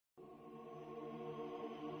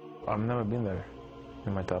I've never been there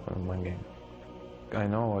in my top one game. I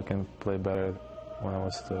know I can play better when I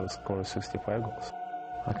was to score 65 goals.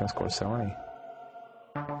 I can score 70.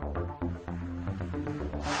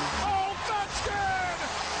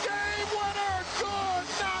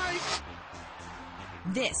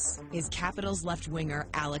 This is Capitals left winger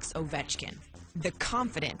Alex Ovechkin, the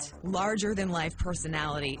confident, larger-than-life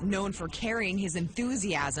personality known for carrying his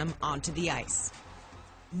enthusiasm onto the ice.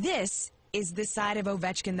 This is the side of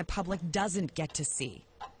Ovechkin the public doesn't get to see.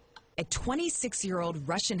 A 26-year-old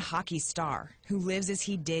Russian hockey star who lives as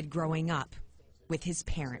he did growing up, with his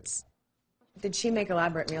parents. Did she make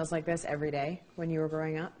elaborate meals like this every day when you were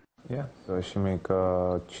growing up? Yeah, so she make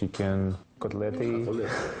chicken cotleti.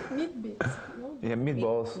 Yeah,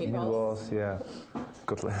 meatballs, yeah,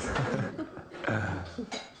 cutlet.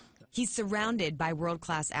 He's surrounded by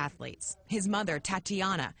world-class athletes. His mother,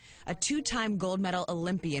 Tatiana, a two-time gold medal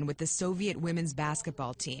Olympian with the Soviet women's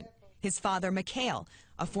basketball team. His father, Mikhail,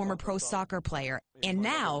 a former pro soccer player. And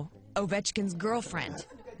now, Ovechkin's girlfriend,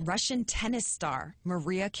 Russian tennis star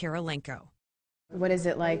Maria Kirilenko. What is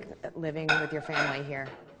it like living with your family here?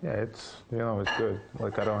 Yeah, it's good.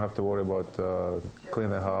 Like, I don't have to worry about clean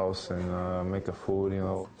the house and make the food,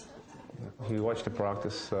 He watch the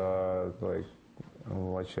practice,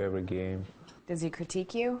 watch every game. Does he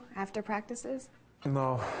critique you after practices?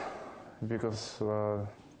 No, because I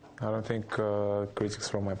don't think critics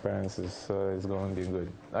from my parents is going to be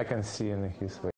good. I can see in his face.